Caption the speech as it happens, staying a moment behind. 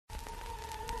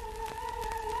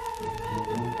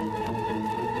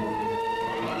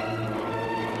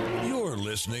You're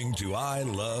listening to I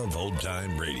Love Old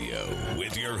Time Radio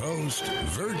with your host,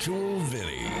 Virtual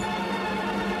Vinny.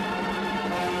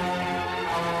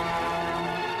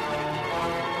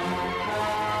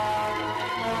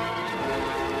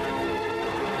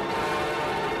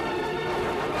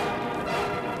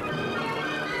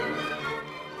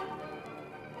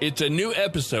 It's a new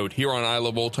episode here on I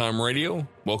Love Old Time Radio.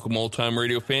 Welcome, Old Time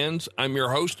Radio fans. I'm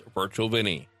your host, Virtual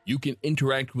Vinny. You can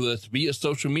interact with us via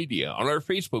social media on our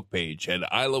Facebook page at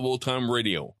I Love Old Time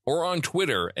Radio or on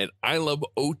Twitter at I Love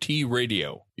OT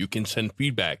Radio. You can send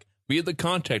feedback via the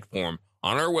contact form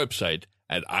on our website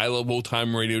at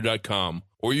iloveoldtimeradio.com,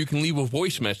 or you can leave a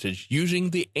voice message using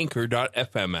the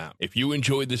Anchor.fm app. If you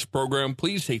enjoyed this program,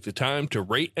 please take the time to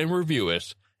rate and review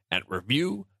us at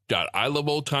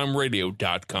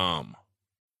review.iloveoldtimeradio.com.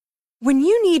 When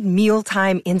you need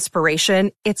mealtime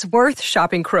inspiration, it's worth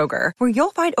shopping Kroger, where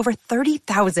you'll find over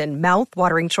 30,000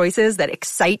 mouth-watering choices that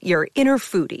excite your inner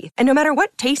foodie. And no matter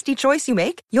what tasty choice you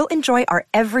make, you'll enjoy our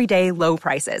everyday low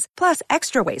prices, plus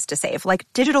extra ways to save, like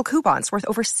digital coupons worth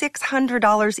over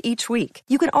 $600 each week.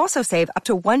 You can also save up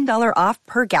to $1 off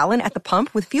per gallon at the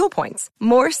pump with fuel points.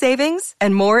 More savings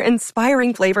and more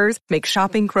inspiring flavors make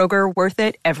shopping Kroger worth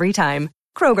it every time.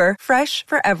 Kroger, fresh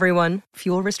for everyone.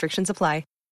 Fuel restrictions apply.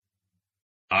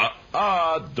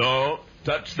 Don't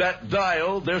touch that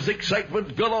dial. There's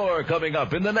excitement galore coming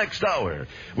up in the next hour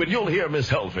when you'll hear Miss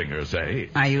Hellfinger say,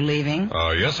 "Are you leaving?"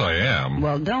 Yes, I am.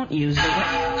 Well, don't use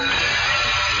the...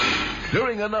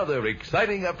 during another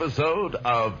exciting episode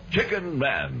of Chicken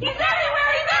Man. He's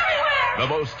everywhere! He's everywhere! The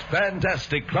most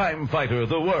fantastic crime fighter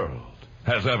the world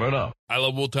has ever known. I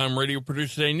Love Old Time Radio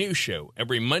produces a new show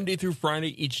every Monday through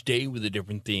Friday, each day with a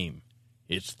different theme.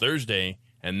 It's Thursday,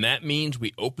 and that means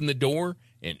we open the door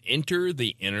and enter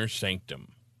the inner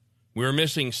sanctum. We were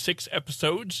missing 6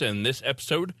 episodes, and this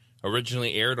episode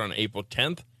originally aired on April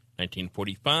 10th,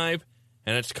 1945,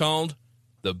 and it's called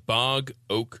The Bog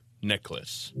Oak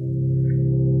Necklace.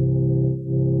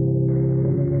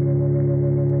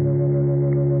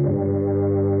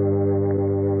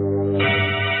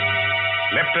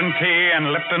 Lipton Tea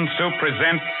and Lipton Soup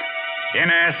presents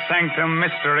Inner Sanctum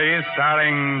Mysteries,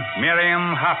 starring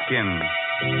Miriam Hopkins.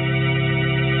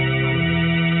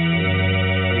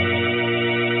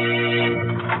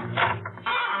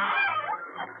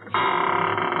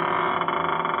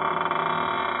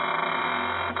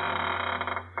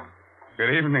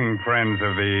 Good evening, friends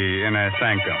of the Inner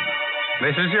Sanctum.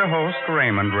 This is your host,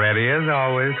 Raymond, ready as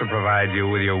always to provide you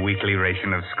with your weekly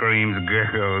ration of screams,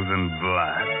 gurgles, and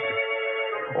blood.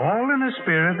 All in a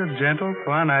spirit of gentle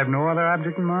fun. I have no other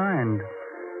object in mind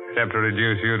except to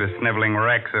reduce you to sniveling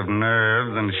wrecks of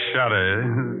nerves and shudders.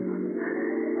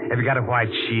 Have you got a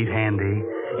white sheet handy?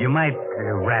 You might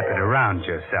wrap it around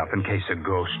yourself in case a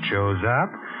ghost shows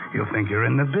up. You'll think you're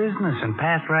in the business and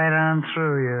pass right on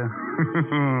through you.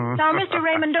 Now, Mr.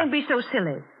 Raymond, don't be so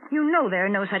silly. You know there are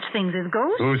no such things as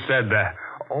ghosts. Who said that?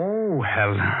 Oh,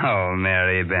 hello,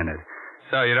 Mary Bennett.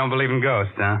 So you don't believe in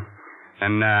ghosts, huh?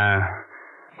 And,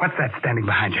 what's that standing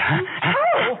behind you, huh?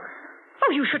 Oh!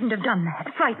 Oh, you shouldn't have done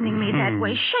that, frightening me that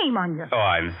way. Shame on you. Oh,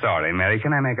 I'm sorry, Mary.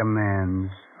 Can I make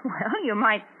amends? Well, you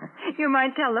might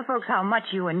tell the folks how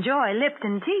much you enjoy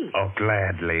Lipton tea. Oh,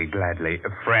 gladly.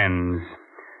 Friends,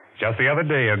 just the other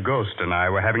day, a ghost and I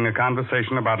were having a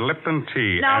conversation about Lipton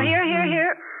tea. Now,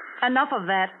 here. Enough of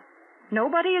that.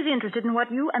 Nobody is interested in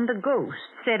what you and the ghost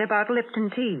said about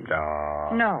Lipton tea. Oh.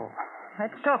 No.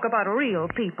 Let's talk about real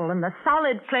people and the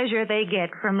solid pleasure they get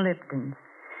from Lipton.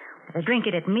 They drink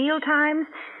it at meal times.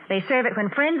 They serve it when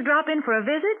friends drop in for a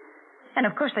visit. And,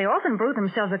 of course, they often brew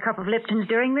themselves a cup of Lipton's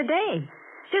during the day,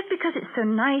 just because it's so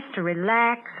nice to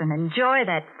relax and enjoy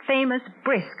that famous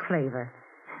brisk flavor.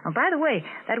 Oh, by the way,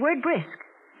 that word brisk,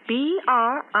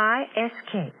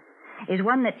 B-R-I-S-K, is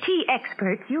one that tea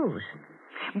experts use.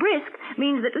 Brisk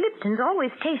means that Lipton's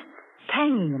always tastes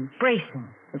tangy and bracing.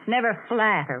 It's never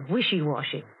flat or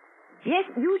wishy-washy. Yes,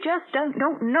 you just don't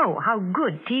know how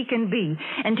good tea can be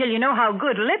until you know how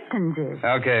good Lipton's is.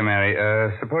 Okay, Mary,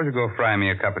 suppose you go fry me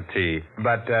a cup of tea.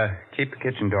 But keep the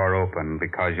kitchen door open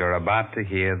because you're about to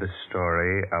hear the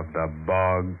story of the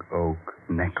Bog Oak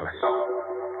Necklace.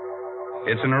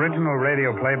 It's an original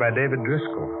radio play by David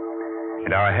Driscoll.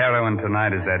 And our heroine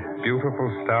tonight is that beautiful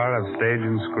star of stage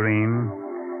and screen,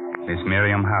 Miss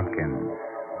Miriam Hopkins,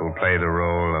 who'll play the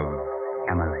role of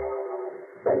Emily.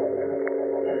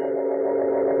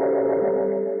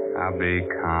 Now, be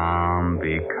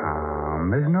calm.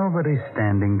 There's nobody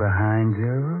standing behind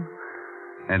you.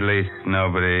 At least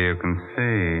nobody you can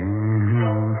see.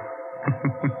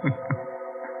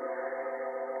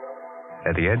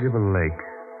 At the edge of a lake,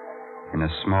 in a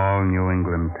small New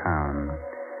England town,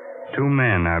 two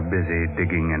men are busy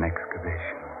digging an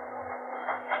excavation.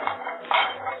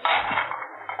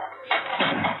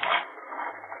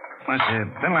 Must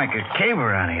have been like a cave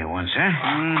around here once, huh?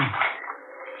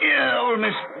 Yeah, old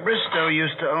Miss Bristow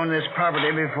used to own this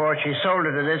property before she sold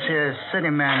it to this here city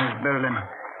man who's building.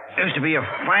 There used to be a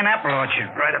fine apple orchard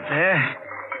right up there.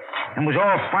 And was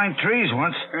all fine trees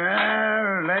once.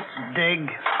 Well, let's dig.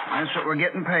 That's what we're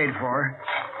getting paid for.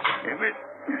 What's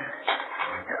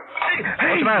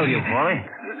the matter with you, Paulie?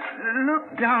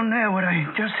 Look down there what I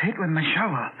just hit with my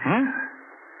shovel. Huh?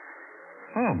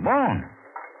 Oh, bone.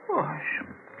 Oh,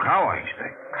 some cow, I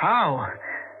expect. Cow?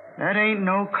 That ain't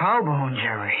no cow bone,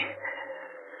 Jerry.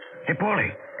 Hey,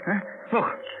 Paulie. Huh?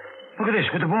 Look at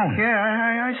this with the bone.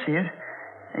 Yeah, I see it.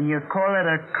 And you call that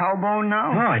a cow bone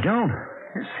now? No, I don't.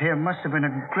 This here must have been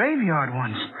a graveyard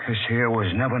once. This here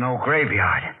was never no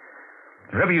graveyard.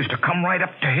 The river used to come right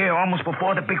up to here almost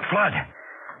before the big flood.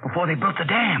 Before they built the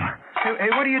dam. Hey,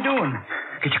 what are you doing?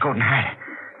 Get your coat and hat.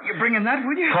 You bringing that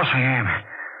with you? Of course I am.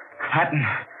 Hat and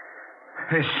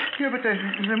this. Yeah, but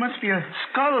there must be a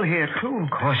skull here, too.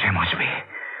 Of course there must be.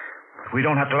 But we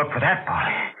don't have to look for that,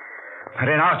 Paulie. That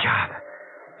ain't our job.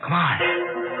 Come on.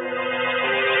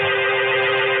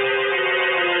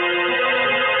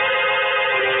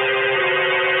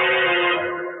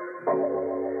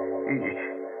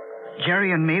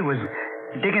 Jerry and me was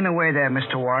digging away there,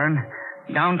 Mr. Warren,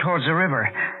 down towards the river.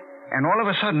 And all of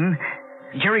a sudden,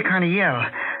 Jerry kind of yelled.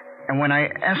 And when I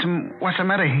asked him what's the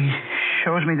matter, he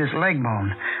shows me this leg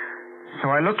bone. So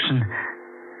I looks, and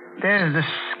there's the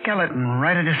skeleton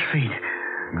right at his feet.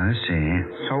 I see.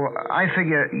 So I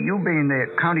figure, you being the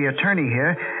county attorney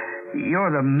here, you're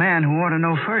the man who ought to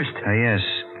know first. Yes.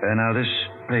 Now, this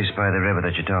place by the river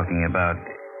that you're talking about,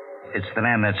 it's the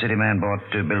land that city man bought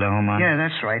to build a home on? Yeah,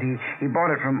 that's right. He bought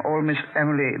it from old Miss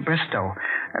Emily Bristow.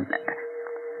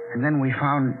 And then we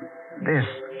found this,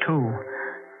 too.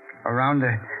 Around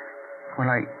the... Well,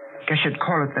 I guess you'd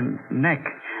call it the neck.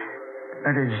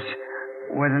 That is,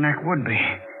 where the neck would be.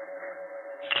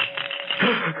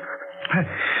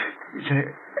 Is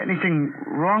there anything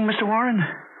wrong, Mr. Warren?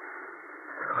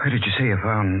 Where did you say you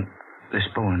found this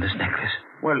bone and this necklace?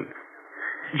 Well,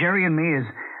 Jerry and me is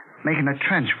making a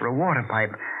trench for a water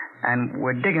pipe, and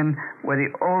we're digging where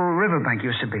the old riverbank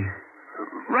used to be.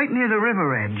 Right near the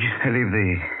river edge. Leave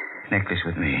the necklace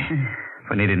with me.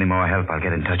 If I need any more help, I'll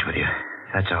get in touch with you.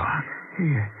 That's all.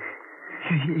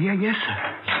 Yeah, yes, sir.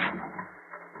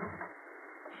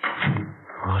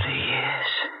 40 years.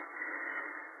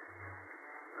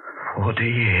 40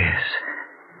 years.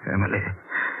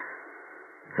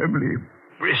 Emily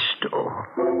Bristow.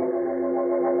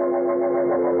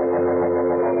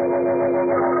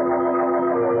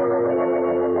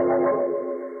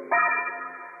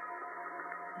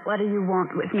 What do you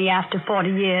want with me after 40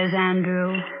 years,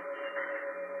 Andrew?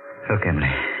 Look,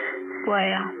 Emily.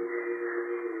 Well,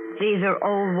 these are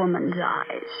old woman's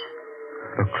eyes.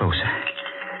 Look closer.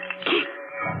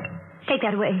 Take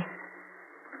that away.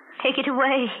 Take it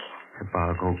away. The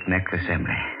bark oak necklace,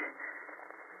 Emily.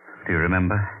 Do you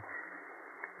remember?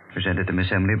 Presented to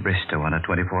Miss Emily Bristow on her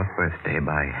 24th birthday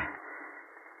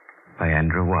by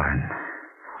Andrew Warren.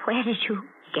 Where did you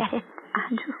get it,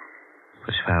 Andrew? It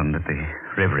was found at the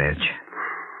river edge.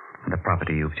 On the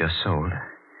property you've just sold.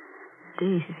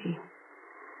 Daisy.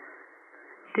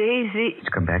 It's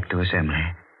come back to us,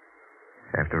 Emily.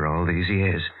 After all these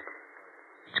years.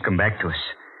 It's come back to us.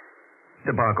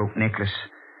 The bark oak necklace.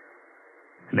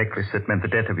 The necklace that meant the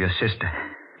death of your sister,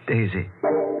 Daisy.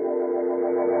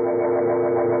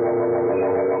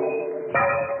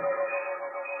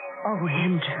 Oh,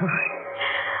 Andrew.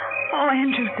 Oh,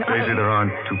 Andrew, darling. Daisy, there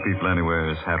aren't two people anywhere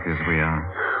as happy as we are.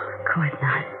 Of course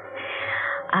not.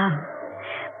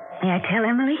 May I tell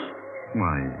Emily?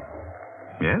 Why,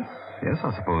 yes,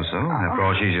 I suppose so. After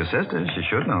all, she's your sister. She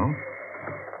should know.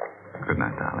 Good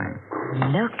night, darling.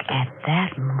 Look at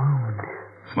that moon.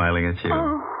 Smiling at you.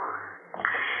 Oh.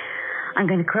 I'm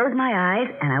going to close my eyes,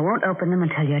 and I won't open them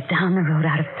until you're down the road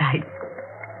out of sight.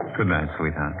 Good night,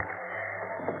 sweetheart.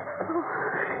 Oh.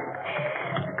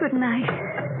 Good night.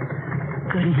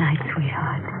 Good night,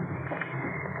 sweetheart.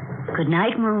 Good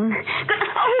night, moon.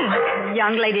 Oh,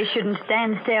 young ladies shouldn't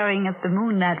stand staring at the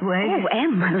moon that way. Oh,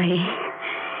 Emily.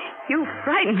 You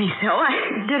frightened me so.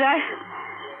 Did I?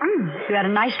 You had a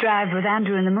nice drive with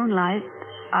Andrew in the moonlight,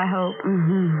 I hope.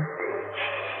 Mm-hmm.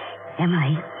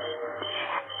 Emily.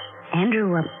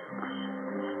 Andrew.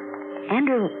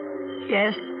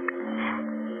 Yes?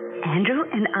 Andrew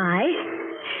and I,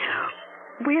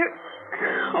 we're...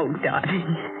 Oh,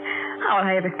 darling. How'll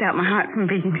I ever stop my heart from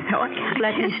beating so?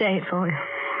 Let me say it for you.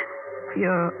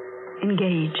 You're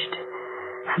engaged.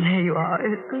 And there you are.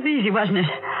 It was easy, wasn't it?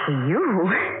 For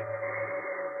you?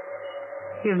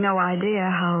 You've no idea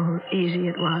how easy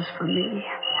it was for me.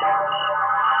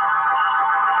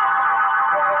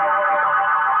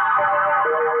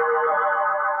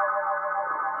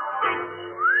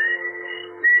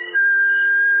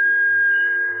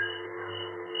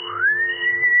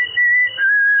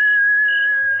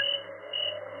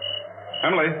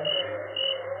 Emily.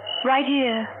 Right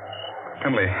here.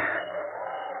 Emily.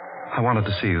 I wanted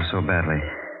to see you so badly.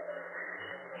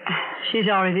 She's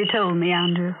already told me,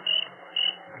 Andrew.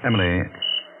 Emily,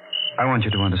 I want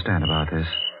you to understand about this.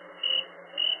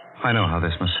 I know how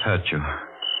this must hurt you.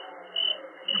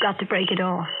 You've got to break it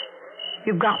off.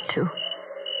 You've got to.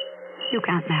 You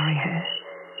can't marry her.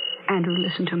 Andrew,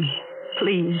 listen to me.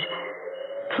 Please.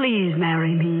 Please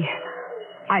marry me.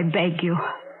 I beg you.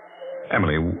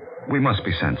 Emily, we must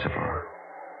be sensible.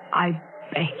 I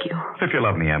beg you. If you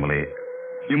love me, Emily,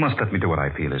 you must let me do what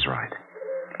I feel is right.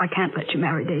 I can't let you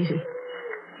marry Daisy.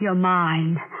 You're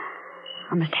mine.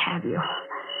 I must have you.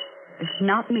 If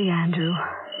not me, Andrew,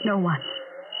 no one.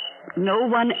 No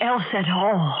one else at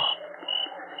all.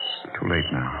 It's too late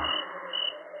now.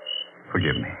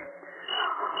 Forgive me.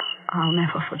 I'll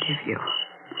never forgive you.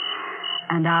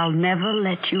 And I'll never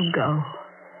let you go.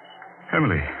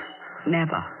 Emily.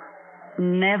 Never.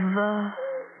 Never.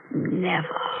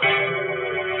 Never.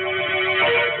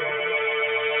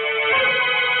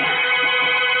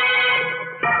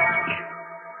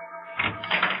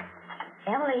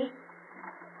 Emily?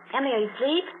 Emily, are you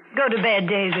asleep? Go to bed,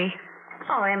 Daisy.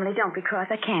 Oh, Emily, don't be cross.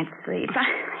 I can't sleep.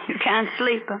 You can't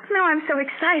sleep. No, I'm so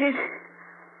excited.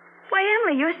 Why,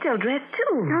 Emily, you're still dressed,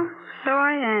 too. Oh, so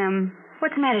I am.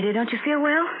 What's the matter, dear? Don't you feel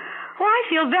well? Oh, I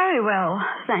feel very well.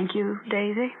 Thank you,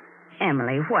 Daisy.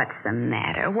 Emily, what's the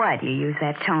matter? Why do you use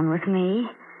that tone with me?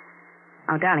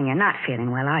 Oh, darling, you're not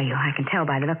feeling well, are you? I can tell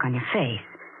by the look on your face.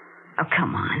 Oh,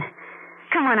 come on.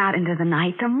 Come on out into the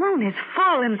night. The moon is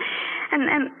full,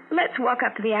 and let's walk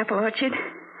up to the apple orchard.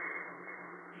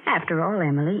 After all,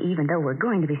 Emily, even though we're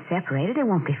going to be separated, it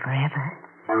won't be forever.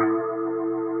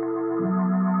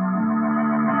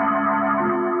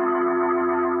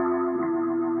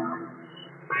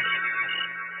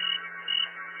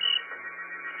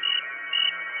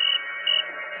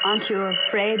 Aren't you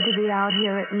afraid to be out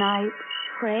here at night?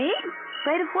 Afraid?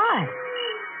 Afraid of what?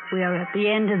 We are at the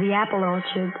end of the apple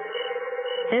orchard.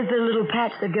 There's the little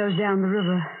patch that goes down the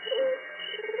river.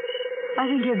 I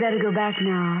think you'd better go back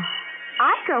now.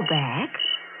 I go back?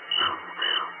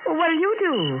 Well, what'll you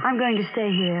do? I'm going to stay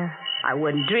here. I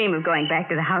wouldn't dream of going back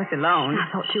to the house alone.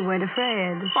 I thought you weren't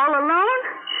afraid. All alone?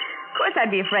 Of course I'd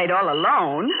be afraid all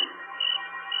alone.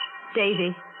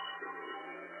 Daisy,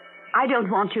 I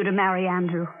don't want you to marry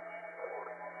Andrew.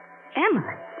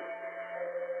 Emily?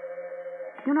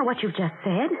 You know what you've just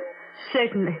said?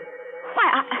 Certainly.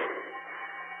 Why,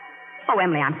 Oh,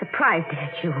 Emily, I'm surprised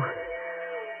at you.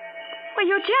 Well,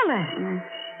 you're jealous.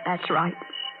 That's right.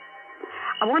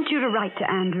 I want you to write to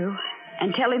Andrew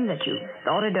and tell him that you've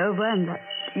thought it over and that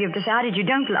you've decided you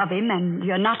don't love him and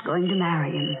you're not going to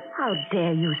marry him. How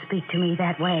dare you speak to me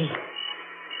that way?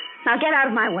 Now get out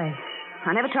of my way.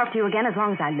 I'll never talk to you again as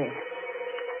long as I live.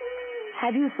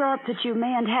 Have you thought that you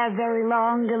mayn't have very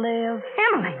long to live?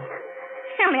 Emily!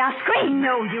 Emily, I'll scream.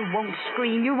 No, you won't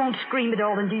scream. You won't scream at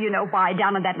all. And do you know why?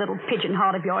 Down in that little pigeon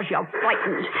heart of yours, you're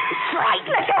frightened. Frightened?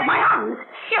 Let go of my arms.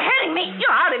 You're hurting me.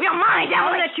 You're out of your mind,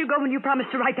 Emily. I'll let you go when you promise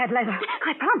to write that letter.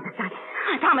 I promise.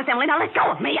 I promise, Emily. Now let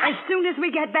go of me. As soon as we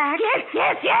get back.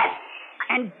 Yes.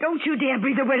 And don't you dare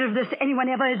breathe a word of this to anyone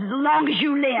ever as long as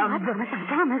you live. I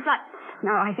promise.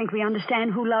 Now, I think we understand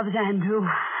who loves Andrew.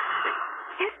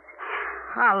 Yes.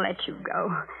 I'll let you go.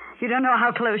 You don't know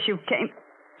how close you came.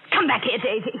 Come back here,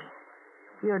 Daisy.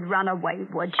 You'd run away,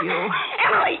 would you?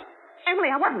 Emily! Emily,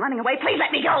 I wasn't running away. Please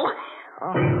let me go.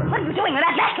 Oh. What are you doing with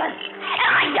that necklace?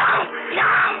 Emily, no!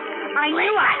 I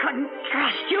knew I couldn't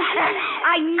trust you.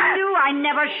 I knew I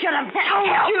never should have told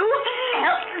you.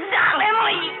 Stop,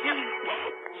 Emily.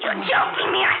 You're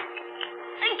choking me.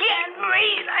 I can't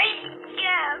breathe. I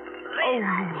can't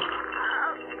breathe.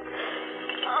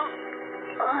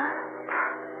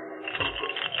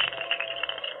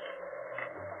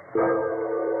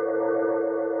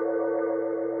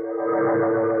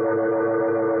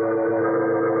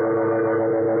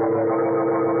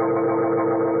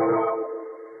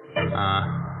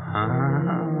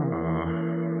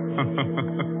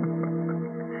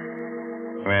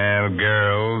 Well,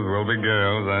 girls will be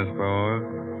girls, I suppose.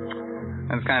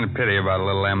 That's kind of pity about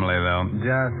little Emily, though.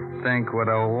 Just think what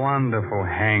a wonderful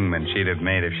hangman she'd have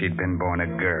made if she'd been born a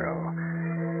girl.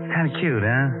 Kind of cute,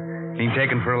 huh? Being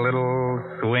taken for a little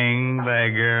swing by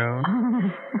a girl.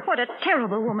 What a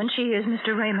terrible woman she is,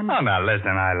 Mr. Raymond. Oh, now,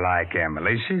 listen, I like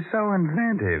Emily. She's so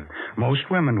inventive. Most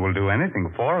women will do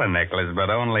anything for a necklace, but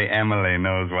only Emily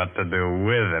knows what to do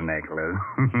with a necklace.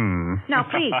 Now,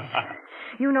 please.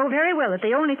 You know very well that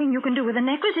the only thing you can do with a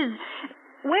necklace is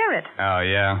wear it. Oh,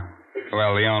 yeah?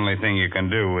 Well, the only thing you can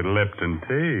do with Lipton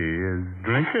tea is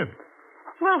drink it.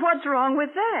 Well, what's wrong with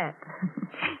that?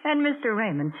 And, Mr.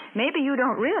 Raymond, maybe you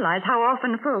don't realize how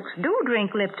often folks do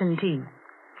drink Lipton tea.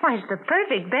 Why, it's the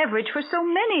perfect beverage for so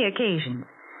many occasions.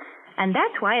 And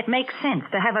that's why it makes sense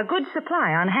to have a good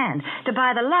supply on hand, to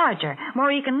buy the larger,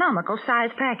 more economical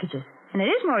size packages. And it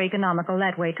is more economical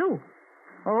that way, too.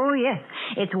 Oh, yes.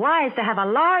 It's wise to have a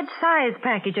large size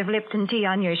package of Lipton tea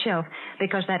on your shelf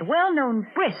because that well-known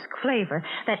brisk flavor,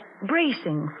 that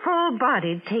bracing,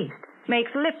 full-bodied taste,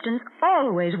 makes Lipton's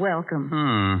always welcome.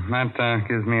 That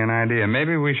gives me an idea.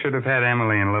 Maybe we should have had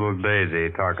Emily and little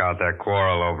Daisy talk out their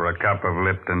quarrel over a cup of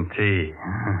Lipton tea.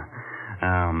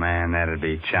 Oh, man, that'd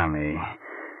be chummy.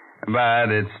 But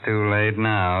it's too late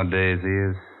now. Daisy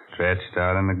is stretched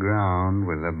out on the ground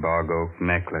with a bog oak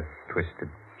necklace twisted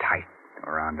tight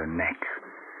around her neck.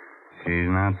 She's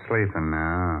not sleeping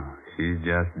now. She's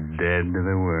just dead to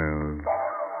the world.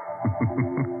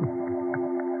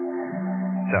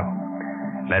 So,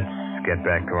 let's get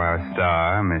back to our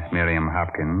star, Miss Miriam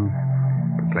Hopkins,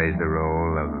 who plays the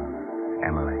role of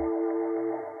Emily.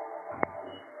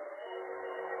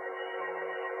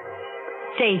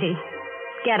 Daisy,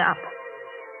 get up.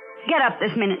 Get up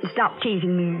this minute and stop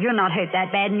teasing me. You're not hurt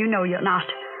that bad, and you know you're not.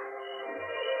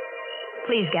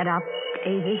 Please get up,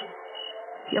 Daisy.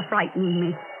 You're frightening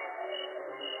me.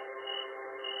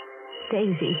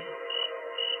 Daisy.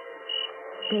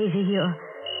 Daisy,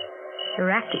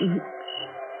 you're acting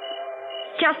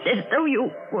just as though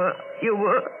you were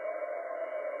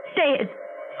dead.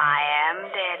 I am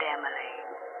dead, Emily.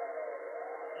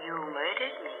 You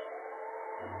murdered me.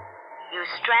 You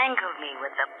strangled me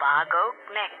with the bog oak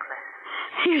necklace.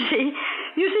 You see,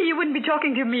 you wouldn't be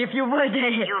talking to me if you were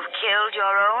dead. You've killed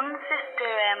your own sister,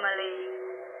 Emily,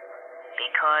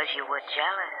 because you were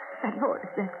jealous. That voice,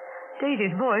 that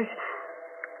Daisy's voice.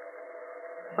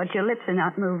 But your lips are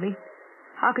not moving.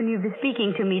 How can you be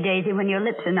speaking to me, Daisy, when your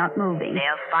lips are not moving?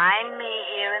 They'll find me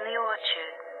here in the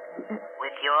orchard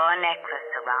with your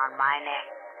necklace around my neck.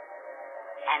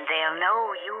 And they'll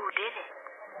know you did it.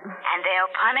 And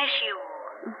they'll punish you.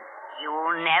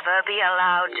 You'll never be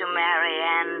allowed to marry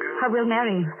Andrew. I will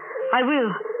marry him. I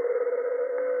will.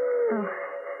 Oh,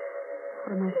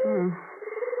 what am I saying?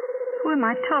 Who am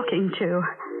I talking to?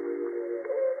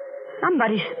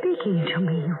 Somebody's speaking to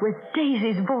me with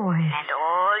Daisy's voice. And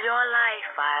all your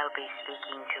life I'll be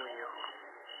speaking to you.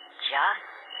 Just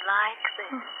like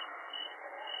this.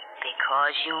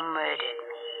 Because you murdered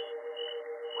me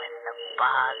with the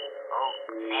bog oak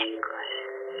necklace.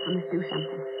 I must do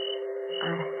something.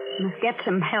 I must get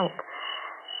some help.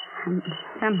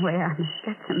 Somewhere I must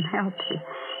get some help. She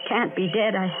can't be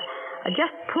dead. I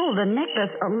just pulled the necklace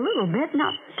a little bit,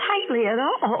 not tightly at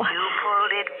all. You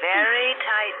pulled it very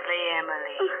tightly,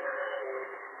 Emily.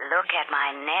 Look at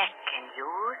my neck and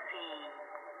you'll see.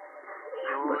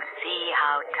 You'll see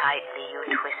how tightly you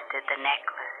twisted the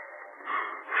necklace.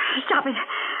 Stop it.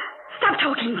 Stop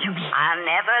talking to me. I'll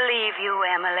never leave you,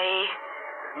 Emily.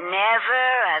 Never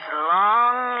as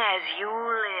long as you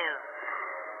live.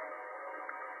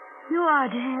 You are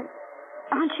dead,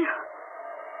 aren't you?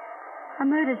 I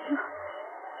murdered you.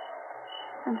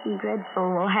 Something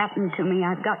dreadful will happen to me.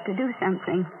 I've got to do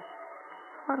something.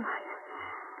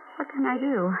 What can I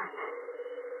do?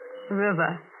 The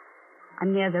river.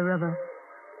 I'm near the river.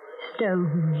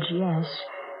 Stones, yes.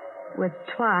 With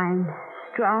twine.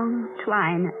 Strong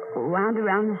twine wound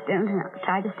around the stones, and I could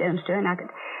tie the stones to her, and I could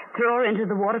throw her into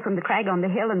the water from the crag on the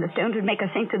hill, and the stones would make her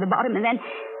sink to the bottom, and then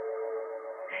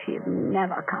she'd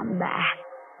never come back.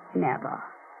 Never.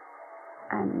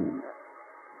 And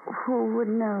who would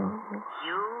know?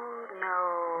 You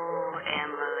know,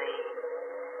 Emily.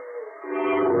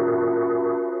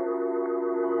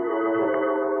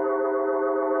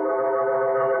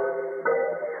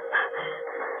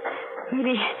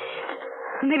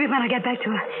 Maybe when I get back to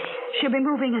her, she'll be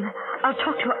moving and I'll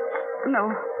talk to her.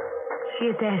 No, she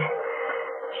is dead.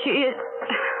 She is...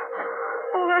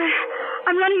 Oh,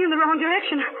 I'm running in the wrong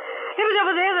direction. It was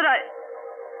over there that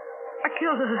I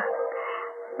killed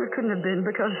her. It couldn't have been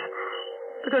because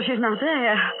she's not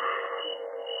there.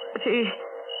 She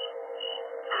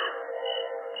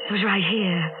was right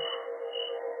here.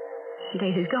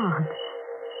 Daisy's gone.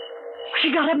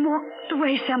 She got up and walked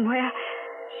away somewhere.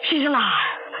 She's alive.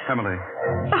 Emily.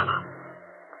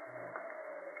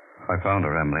 I found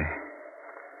her, Emily.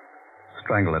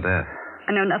 Strangled to death.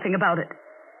 I know nothing about it.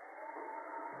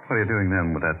 What are you doing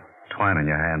then with that twine in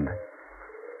your hand?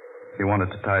 You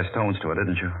wanted to tie stones to her,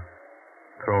 didn't you?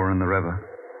 Throw her in the river.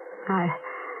 I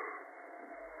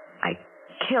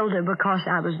killed her because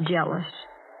I was jealous.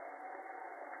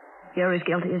 You're as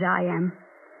guilty as I am.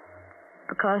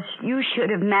 Because you should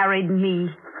have married me.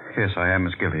 Yes, I am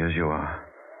as guilty as you are.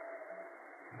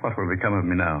 What will become of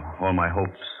me now? All my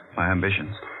hopes, my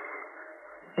ambitions.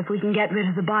 If we can get rid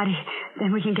of the body,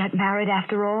 then we can get married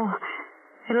after all.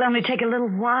 It'll only take a little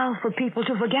while for people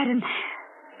to forget, and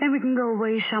then we can go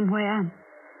away somewhere.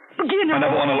 But you know... I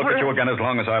never want to look at you again as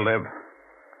long as I live.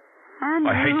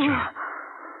 I hate you.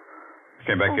 I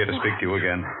came back here to speak to you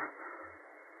again.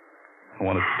 I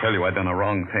wanted to tell you I'd done a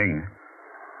wrong thing.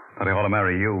 That I ought to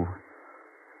marry you.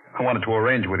 I wanted to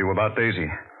arrange with you about Daisy.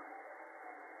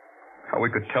 How we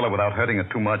could tell her without hurting her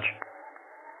too much.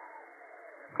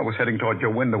 I was heading toward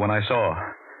your window when I saw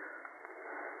her.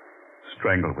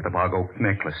 Strangled with a bog oak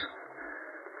necklace.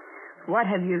 What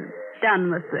have you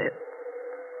done with it?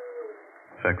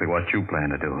 Exactly what you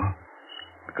planned to do.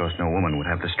 Because no woman would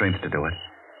have the strength to do it.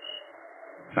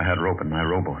 I had rope in my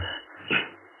rowboat.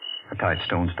 I tied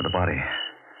stones to the body.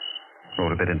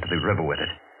 Rowed a bit into the river with it.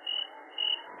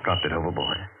 Dropped it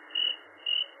overboard.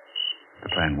 The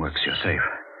plan works, you're safe.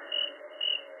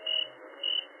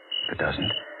 If it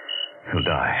doesn't, he'll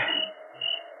die.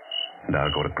 And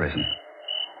I'll go to prison.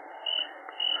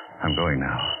 I'm going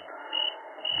now.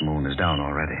 The moon is down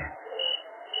already.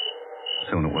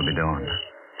 Soon it will be dawn.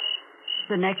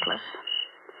 The necklace.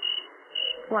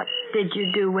 What did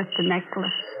you do with the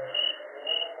necklace?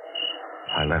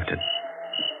 I left it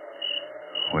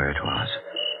where it was.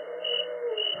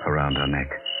 Around her neck.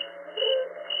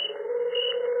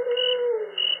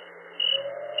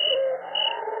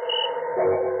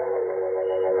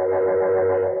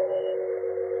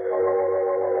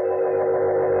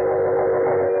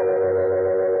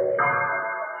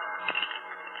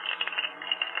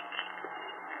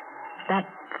 That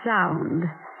sound,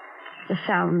 the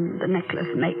sound the necklace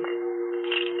makes.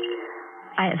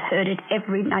 I have heard it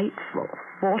every night for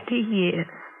 40 years.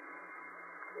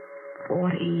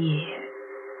 40 years.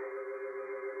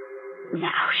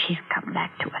 Now she's come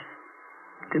back to us.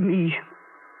 To me.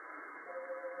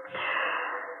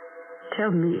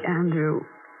 Tell me, Andrew,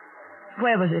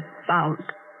 where was it found?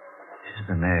 She's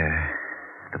been there,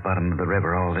 at the bottom of the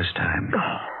river all this time.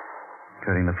 Oh.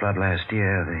 During the flood last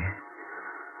year, the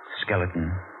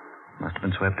skeleton must have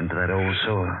been swept into that old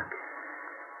sewer.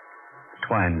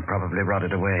 Twine probably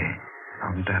rotted away a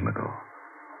long time ago.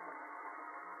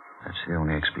 That's the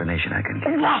only explanation I can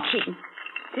give. Watching.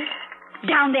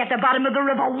 Down there at the bottom of the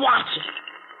river, watching.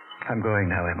 I'm going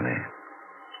now, Emily.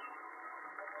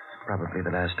 It's probably the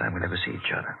last time we'll ever see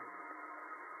each other.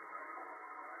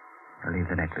 I'll leave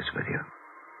the necklace with you.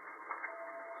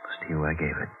 It was to you I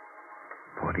gave it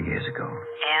 40 years ago.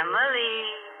 Emily.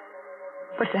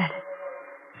 What's that?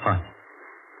 What?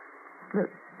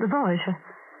 The voice.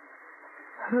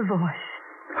 The voice.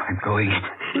 I'm going.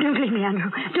 Don't leave me,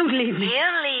 Andrew. Don't leave me.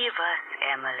 He'll leave us,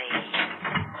 Emily.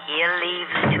 He'll leave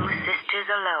the two sisters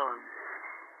alone.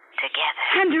 Together.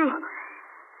 Andrew.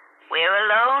 We're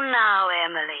alone now,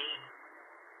 Emily.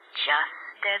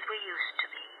 Just as we used to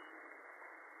be.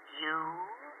 You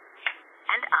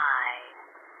and I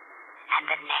and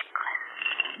the necklace.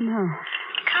 No.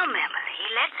 Come, Emily,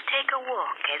 let's take a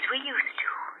walk as we used to.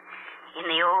 In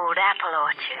the old apple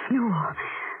orchard.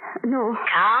 No.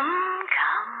 Come.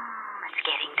 It's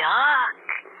getting dark.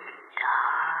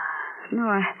 No,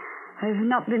 I've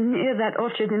not been near that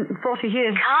orchard in 40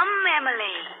 years. Come,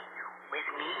 Emily. With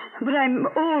me. But I'm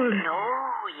old. No,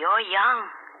 you're young.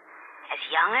 As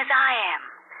young as I am.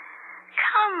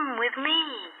 Come with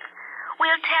me.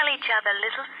 We'll tell each other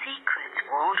little secrets,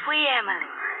 won't we, Emily?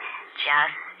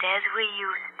 Just as we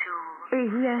used to.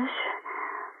 Yes.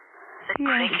 The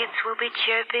crickets will be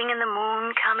chirping and the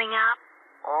moon coming up.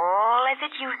 All as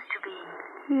it used to be.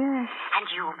 Yes. And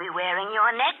you'll be wearing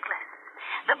your necklace.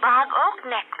 The bog oak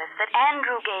necklace that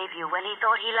Andrew gave you when he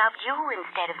thought he loved you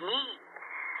instead of me.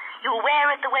 You'll wear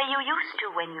it the way you used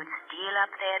to when you'd steal up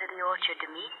there to the orchard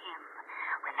to meet him.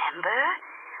 Remember?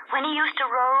 When he used to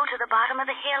roll to the bottom of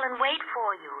the hill and wait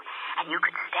for you, and you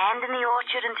could stand in the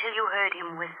orchard until you heard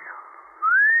him whistle.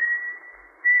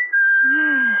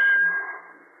 Yes.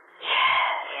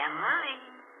 Emily.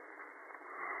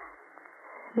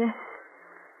 Yes.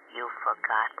 You've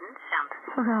forgotten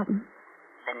something. Forgotten.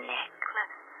 The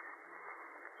necklace.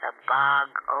 The bog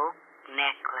oak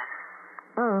necklace.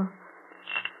 Oh.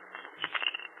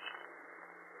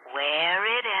 Wear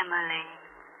it, Emily.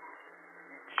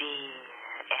 Dear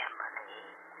Emily.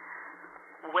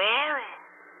 Wear it.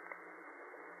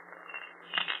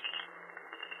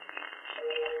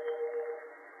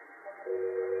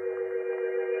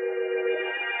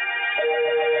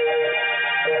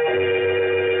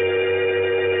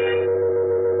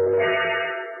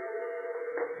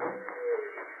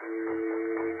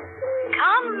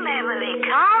 Come, Emily,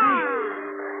 come.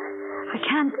 I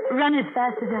can't run as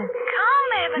fast as I... Come,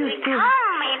 Emily, Used to.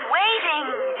 come. He's waiting.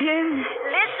 Yes.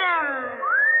 Listen.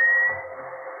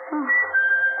 Oh.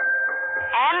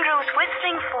 Andrew's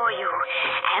whistling for you.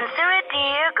 Answer it,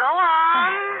 dear. Go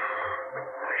on.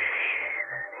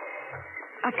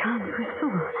 I can't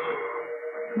whistle.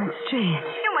 That's strange.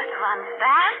 You must run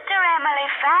faster, Emily,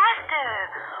 faster.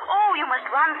 Oh, you must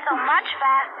run so much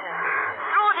faster.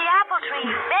 Through the apple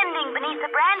trees, bending beneath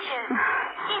the branches.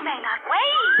 He may not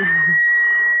wait.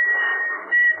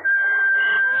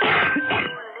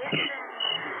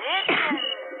 Listen.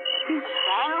 He's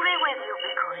angry with you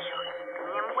because you're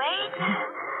keeping him waiting.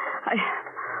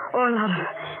 Oh, a lot of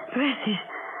branches,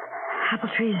 apple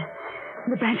trees,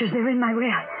 the branches, they're in my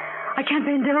way. I can't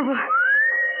bend over.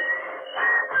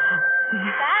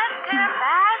 Faster,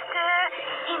 faster.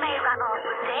 He may run off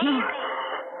with Daisy.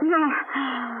 No.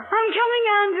 I'm coming,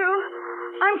 Andrew.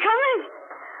 I'm coming.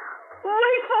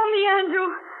 Wait for me, Andrew.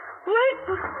 Wait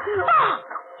for me.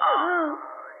 Oh,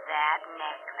 that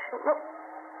necklace.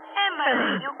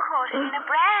 Emily, you caught it in a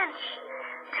branch.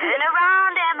 Turn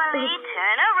around, Emily.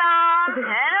 Turn around.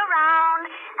 Turn around.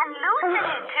 And loosen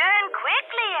it. Turn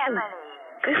quickly, Emily.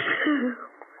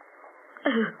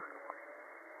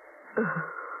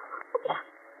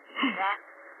 That's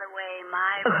the way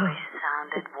my voice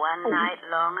sounded one night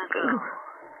long ago.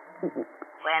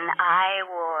 When I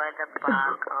wore the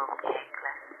bog oak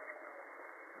necklace.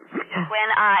 When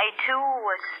I, too,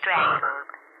 was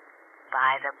strangled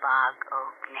by the bog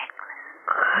oak necklace.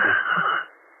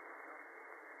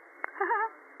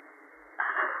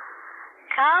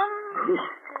 Come,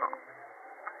 sister.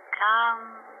 Come.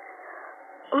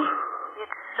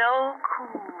 It's so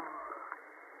cool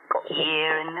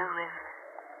here in the river.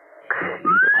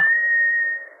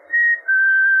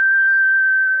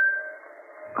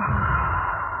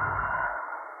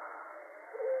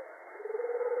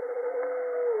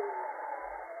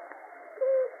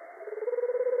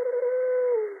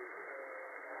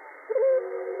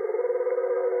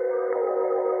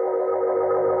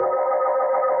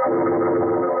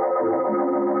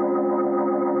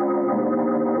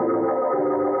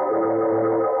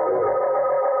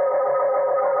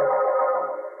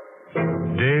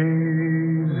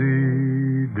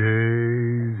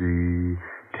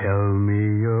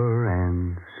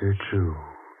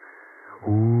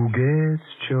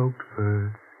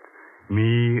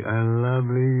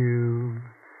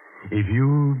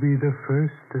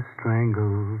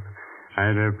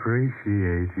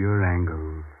 Appreciate your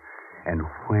angle. And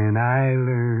when I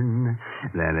learn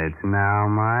that it's now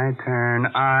my turn,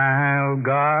 I'll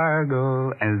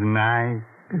gargle as nice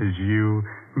as you.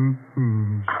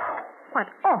 What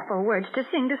awful words to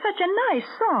sing to such a nice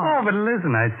song. Oh, but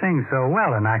listen, I sing so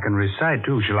well, and I can recite,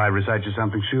 too. Shall I recite you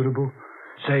something suitable?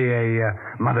 Say a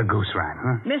Mother Goose rhyme,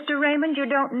 huh? Mr. Raymond, you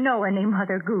don't know any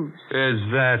Mother Goose. Is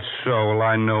that so? Well,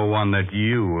 I know one that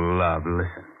you love.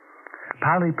 Listen.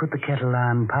 Polly, put the kettle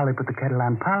on. Polly, put the kettle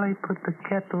on. Polly, put the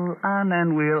kettle on,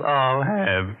 and we'll all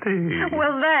have tea.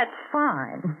 Well, that's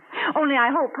fine. Only I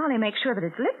hope Polly makes sure that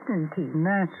it's Lipton tea.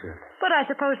 Naturally. But I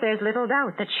suppose there's little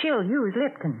doubt that she'll use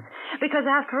Lipton. Because,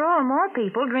 after all, more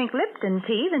people drink Lipton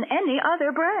tea than any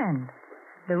other brand.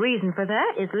 The reason for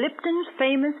that is Lipton's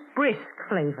famous brisk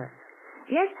flavor.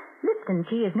 Yes, Lipton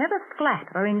tea is never flat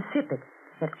or insipid.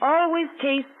 It always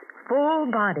tastes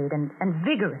full-bodied and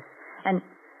vigorous. And...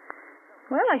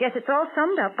 well, I guess it's all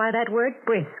summed up by that word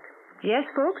brisk. Yes,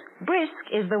 folks,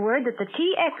 brisk is the word that the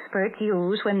tea experts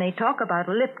use when they talk about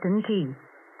Lipton tea.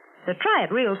 So try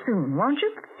it real soon, won't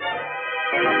you?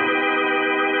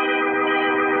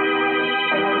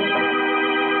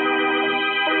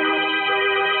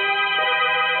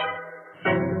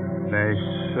 They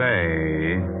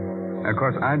say... Of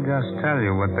course, I just tell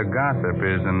you what the gossip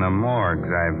is in the morgues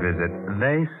I visit.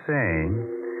 They say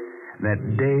that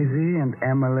Daisy and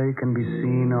Emily can be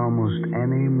seen almost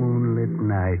any moonlit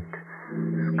night.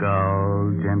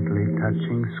 Skull gently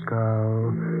touching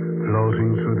skull,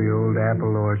 floating through the old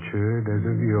apple orchard as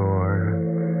of yore.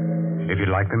 If you'd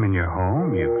like them in your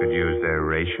home, you could use their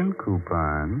ration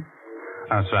coupon.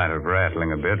 Outside of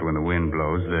rattling a bit when the wind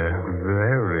blows, they're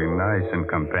very nice and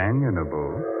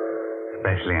companionable,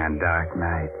 especially on dark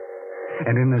nights.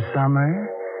 And in the summer,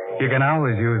 you can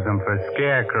always use them for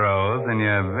scarecrows in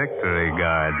your victory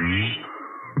garden.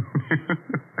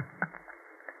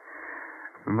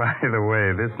 By the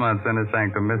way, this month's Inner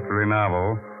Sanctum mystery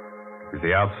novel is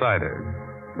The Outsiders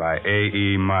by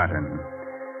A.E. Martin.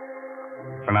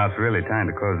 Well, now it's really time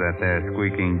to close that there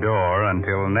squeaking door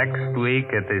until next week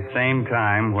at the same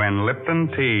time when Lipton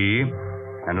Tea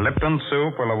and Lipton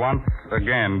Soup will once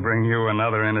again bring you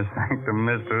another Inner Sanctum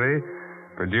mystery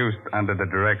produced under the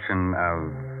direction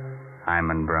of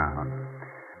Hyman Brown.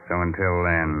 So until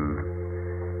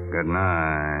then, good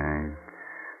night.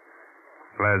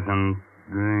 Pleasant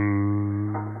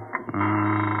dreams.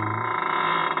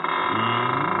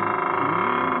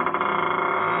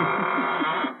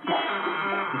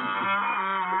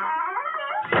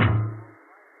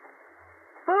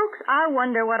 Folks, I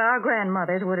wonder what our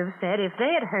grandmothers would have said if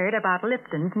they had heard about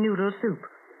Lipton's noodle soup.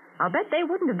 I'll bet they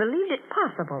wouldn't have believed it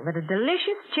possible that a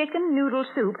delicious chicken noodle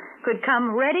soup could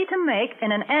come ready to make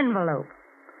in an envelope.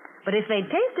 But if they'd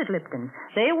tasted Lipton's,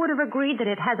 they would have agreed that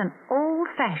it has an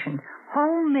old-fashioned,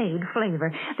 homemade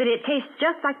flavor, that it tastes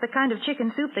just like the kind of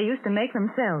chicken soup they used to make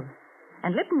themselves.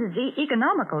 And Lipton's is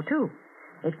economical, too.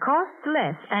 It costs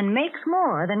less and makes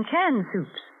more than canned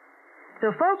soups.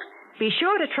 So, folks, be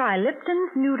sure to try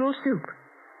Lipton's Noodle Soup.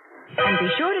 And be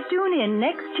sure to tune in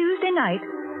next Tuesday night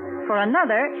for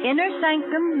another Inner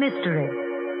Sanctum Mystery.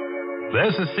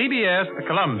 This is CBS, the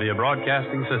Columbia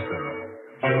Broadcasting System.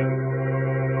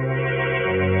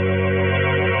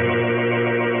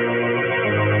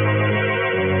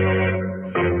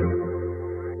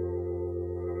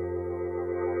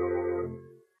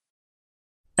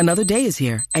 Another day is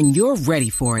here, and you're ready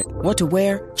for it. What to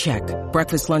wear? Check.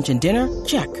 Breakfast, lunch, and dinner?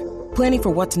 Check. Planning for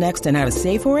what's next and how to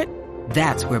save for it?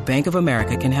 That's where Bank of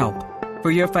America can help. For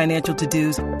your financial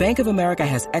to-dos, Bank of America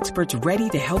has experts ready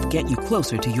to help get you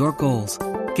closer to your goals.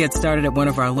 Get started at one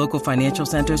of our local financial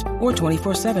centers or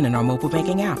 24/7 in our mobile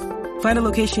banking app. Find a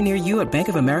location near you at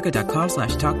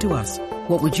bankofamerica.com/talktous.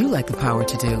 What would you like the power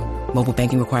to do? Mobile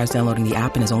banking requires downloading the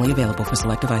app and is only available for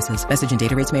select devices. Message and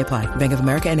data rates may apply. Bank of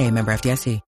America N.A., member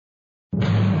FDIC.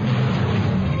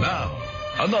 Now,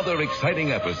 another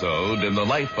exciting episode in the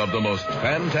life of the most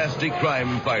fantastic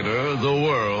crime fighter the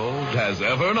world has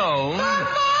ever known.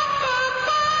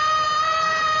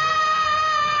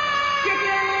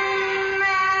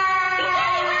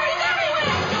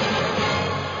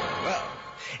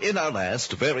 In our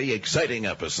last very exciting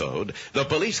episode, the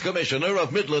police commissioner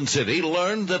of Midland City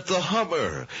learned that the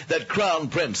Hummer, that crown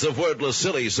prince of wordless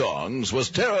silly songs, was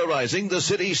terrorizing the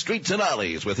city streets and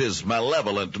alleys with his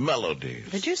malevolent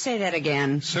melodies. Did you say that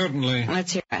again? Certainly.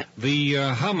 Let's hear it. The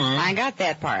Hummer... I got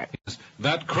that part.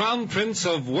 That crown prince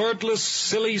of wordless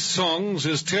silly songs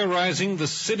is terrorizing the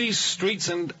city streets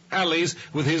and alleys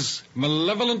with his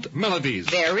malevolent melodies.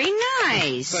 Very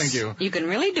nice. Thank you. You can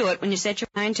really do it when you set your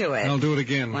mind to it. I'll do it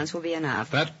again. Once will be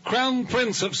enough. That crown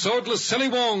prince of swordless silly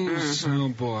wongs. Mm-hmm. Oh,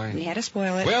 boy. You had to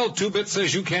spoil it. Well, 2 bits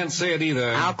says you can't say it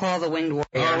either. I'll call the Winged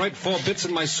Warrior. All right, 4 bits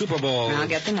in my Super Bowl. I'll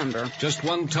get the number. Just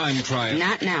one time try it.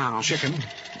 Not now. Chicken.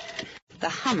 The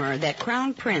Hummer, that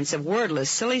crown prince of wordless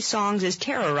silly songs, is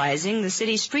terrorizing the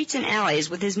city streets and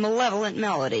alleys with his malevolent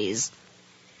melodies.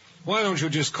 Why don't you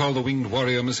just call the Winged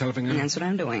Warrior, Miss Helfinger? That's what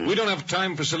I'm doing. We don't have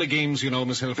time for silly games, you know,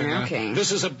 Miss Helfinger. Okay.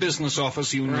 This is a business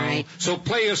office, you know. Right. So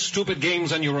play your stupid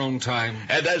games on your own time.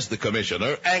 And as the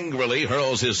commissioner angrily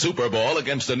hurls his Super Ball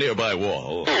against a nearby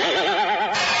wall...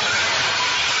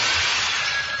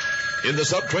 In the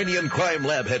subterranean crime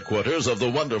lab headquarters of the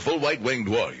wonderful White-Winged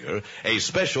Warrior, a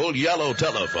special yellow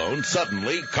telephone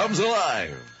suddenly comes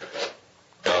alive.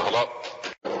 Hello?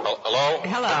 Hello?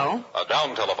 Hello?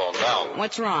 Down telephone, down.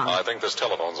 What's wrong? I think this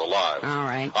telephone's alive. All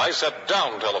right. I said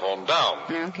down telephone,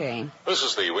 down. Okay. This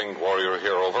is the Winged Warrior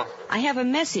here, over. I have a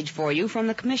message for you from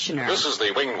the commissioner. This is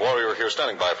the Winged Warrior here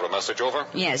standing by for a message, over.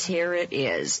 Yes, here it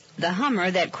is. The Hummer,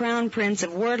 that crown prince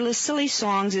of wordless silly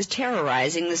songs, is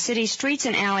terrorizing the city streets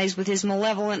and alleys with his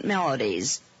malevolent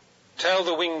melodies. Tell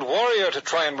the Winged Warrior to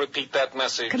try and repeat that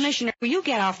message. Commissioner, will you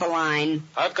get off the line?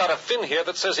 I've got a fin here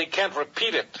that says he can't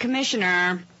repeat it.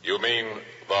 Commissioner. You mean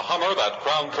the Hummer, that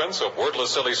crown prince of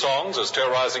wordless silly songs, is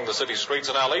terrorizing the city streets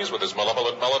and alleys with his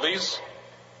malevolent melodies?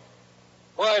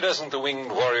 Why doesn't the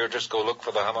Winged Warrior just go look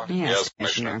for the Hummer? Yes,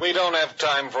 Commissioner. We don't have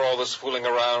time for all this fooling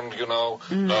around, you know.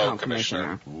 No,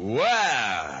 Commissioner.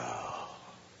 Wow.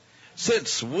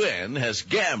 Since when has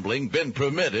gambling been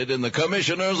permitted in the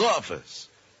commissioner's office?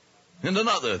 And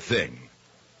another thing,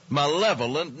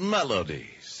 malevolent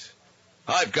melodies.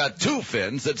 I've got 2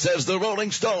 fins that says the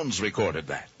Rolling Stones recorded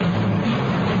that.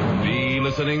 Be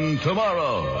listening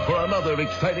tomorrow for another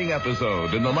exciting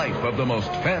episode in the life of the most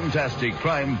fantastic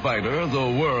crime fighter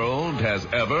the world has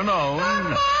ever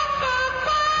known.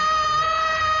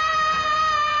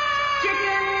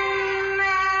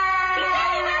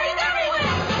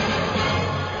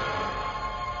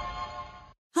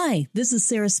 Hi, this is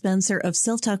Sarah Spencer of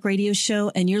Self Talk Radio Show,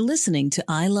 and you're listening to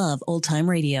I Love Old Time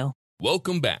Radio.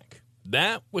 Welcome back.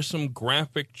 That was some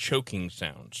graphic choking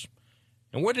sounds.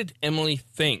 And what did Emily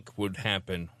think would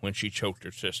happen when she choked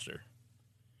her sister?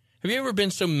 Have you ever been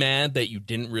so mad that you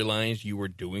didn't realize you were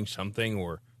doing something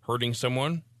or hurting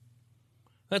someone?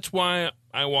 That's why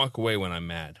I walk away when I'm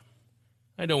mad.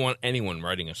 I don't want anyone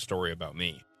writing a story about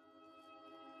me.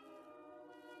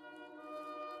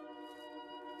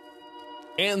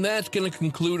 And that's going to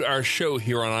conclude our show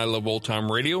here on I Love Old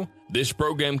Time Radio. This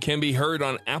program can be heard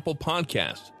on Apple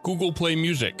Podcasts, Google Play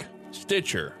Music,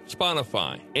 Stitcher,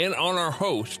 Spotify, and on our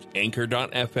host,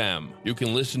 Anchor.fm. You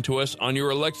can listen to us on your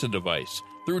Alexa device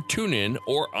through TuneIn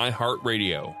or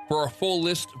iHeartRadio. For a full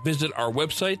list, visit our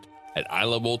website at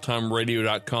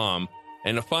iloveoldtimeradio.com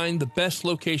and to find the best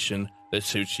location that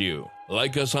suits you.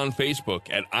 Like us on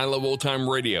Facebook at I Love Old Time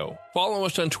Radio. Follow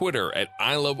us on Twitter at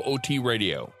I Love OT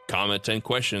Radio. Comments and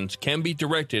questions can be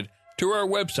directed to our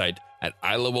website at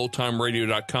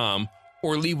iloveoldtimeradio.com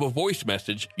or leave a voice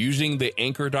message using the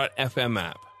Anchor.fm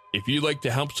app. If you'd like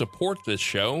to help support this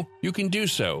show, you can do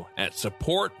so at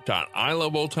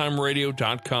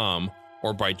support.iloveoldtimeradio.com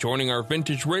or by joining our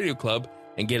Vintage Radio Club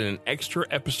and get an extra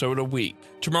episode a week.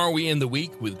 Tomorrow we end the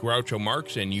week with Groucho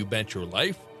Marx and You Bet Your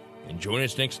Life. And join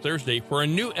us next Thursday for a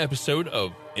new episode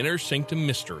of Inner Sanctum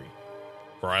Mystery.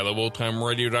 For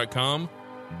iloveoldtimeradio.com,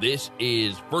 this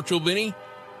is Virtual Vinny,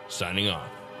 signing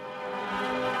off.